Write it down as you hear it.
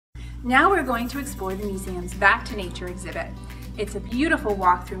Now we're going to explore the museum's Back to Nature exhibit. It's a beautiful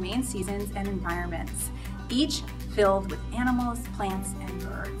walk through Maine seasons and environments, each filled with animals, plants, and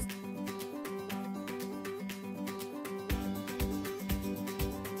birds.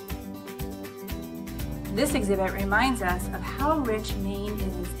 This exhibit reminds us of how rich Maine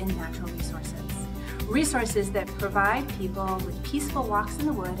is in natural resources. Resources that provide people with peaceful walks in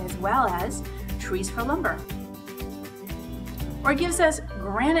the wood as well as trees for lumber. Or gives us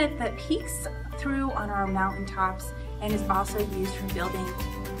granite that peeks through on our mountaintops and is also used for building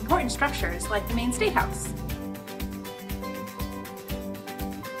important structures like the Maine State House.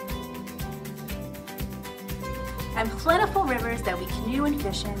 And plentiful rivers that we canoe and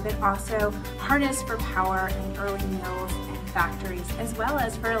fish in, but also harness for power in early mills and factories, as well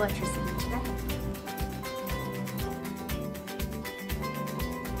as for electricity today.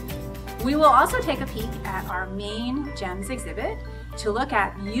 We will also take a peek at our Maine Gems exhibit to look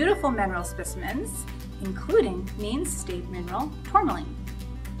at beautiful mineral specimens, including Maine State mineral Tourmaline.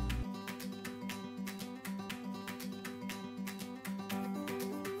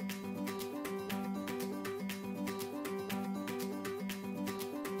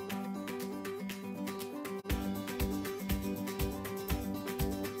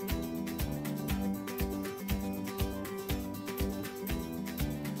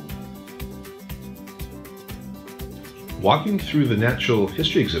 Walking through the natural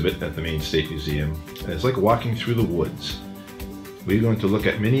history exhibit at the Maine State Museum is like walking through the woods. We're going to look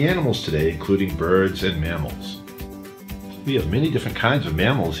at many animals today, including birds and mammals. We have many different kinds of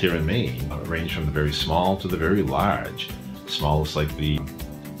mammals here in Maine, range from the very small to the very large. Smallest like the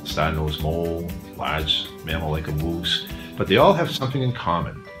star-nosed mole, large mammal like a moose, but they all have something in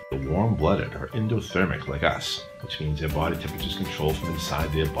common. They're warm-blooded or endothermic like us, which means their body temperature is controlled from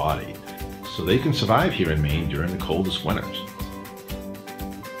inside their body. So they can survive here in Maine during the coldest winters.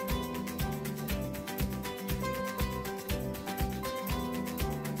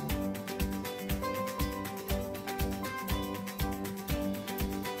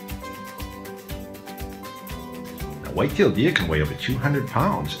 Now, white-tailed deer can weigh over 200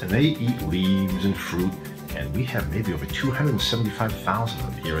 pounds, and they eat leaves and fruit, and we have maybe over 275,000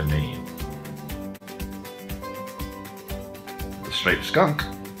 of them here in Maine. The striped skunk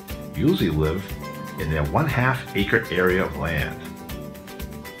usually live in their 1/2 acre area of land,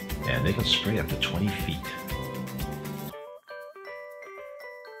 and they can spray up to 20 feet.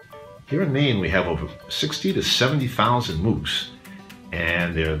 Here in Maine we have over 60 to 70,000 moose,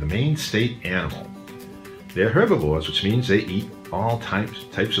 and they're the Maine state animal. They're herbivores, which means they eat all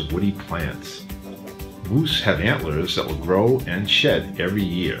types of woody plants. Moose have antlers that will grow and shed every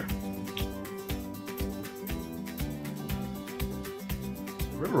year.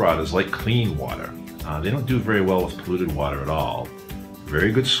 River otters like clean water. They don't do very well with polluted water at all.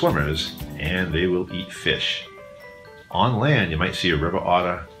 Very good swimmers, and they will eat fish. On land, you might see a river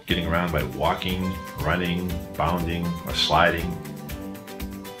otter getting around by walking, running, bounding, or sliding.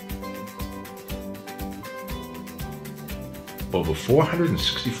 Over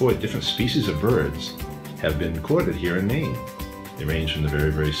 464 different species of birds have been recorded here in Maine. They range from the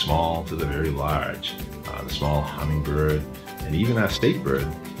very, very small to the very large. The small hummingbird, and even our state bird,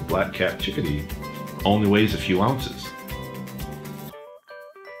 the black-capped chickadee, only weighs a few ounces.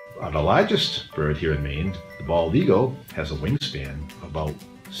 The largest bird here in Maine, the bald eagle, has a wingspan of about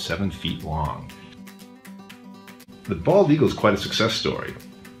 7 feet long. The bald eagle is quite a success story.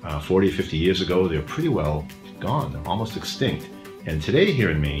 40 or 50 years ago, they were pretty well gone, almost extinct. And today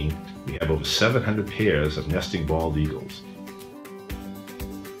here in Maine, we have over 700 pairs of nesting bald eagles.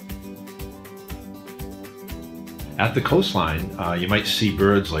 At the coastline, you might see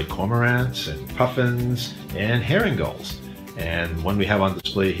birds like cormorants and puffins and herring gulls. And when we have on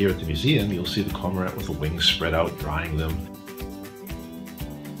display here at the museum, you'll see the cormorant with the wings spread out, drying them.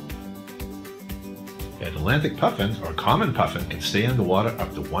 An Atlantic puffin, or common puffin, can stay underwater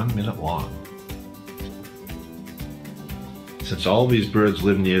up to 1 minute long. Since all these birds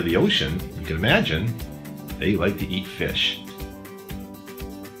live near the ocean, you can imagine they like to eat fish.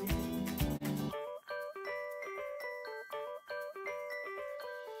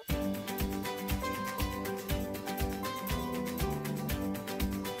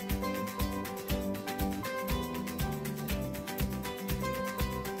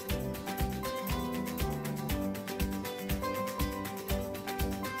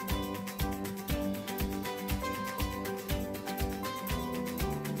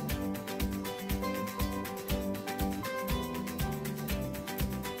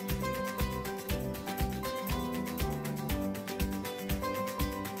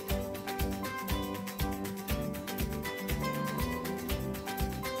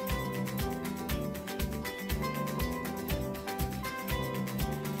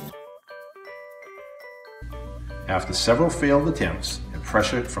 After several failed attempts and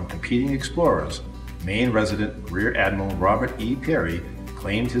pressure from competing explorers, Maine resident Rear Admiral Robert E. Peary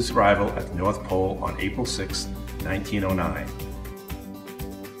claimed his arrival at the North Pole on April 6, 1909.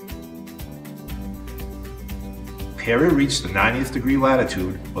 Peary reached the 90th degree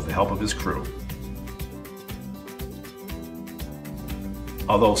latitude with the help of his crew.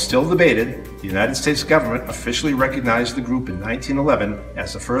 Although still debated, the United States government officially recognized the group in 1911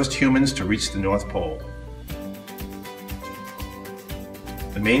 as the first humans to reach the North Pole.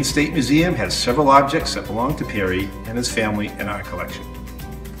 The Maine State Museum has several objects that belong to Peary and his family in our collection.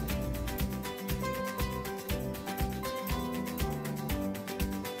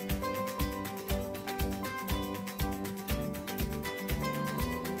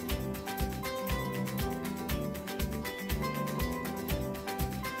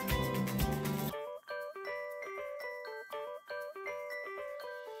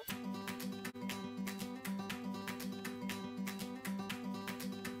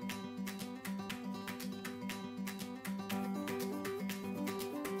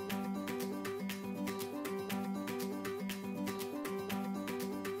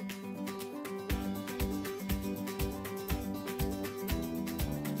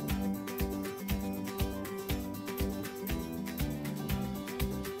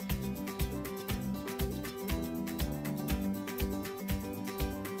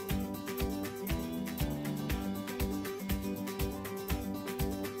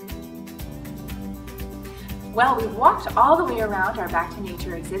 Well, we've walked all the way around our Back to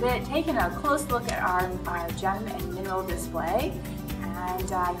Nature exhibit, taken a close look at our gem and mineral display,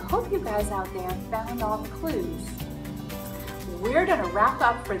 and I hope you guys out there found all the clues. We're going to wrap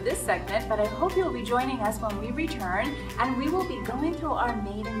up for this segment, but I hope you'll be joining us when we return, and we will be going through our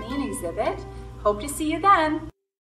Maine exhibit. Hope to see you then.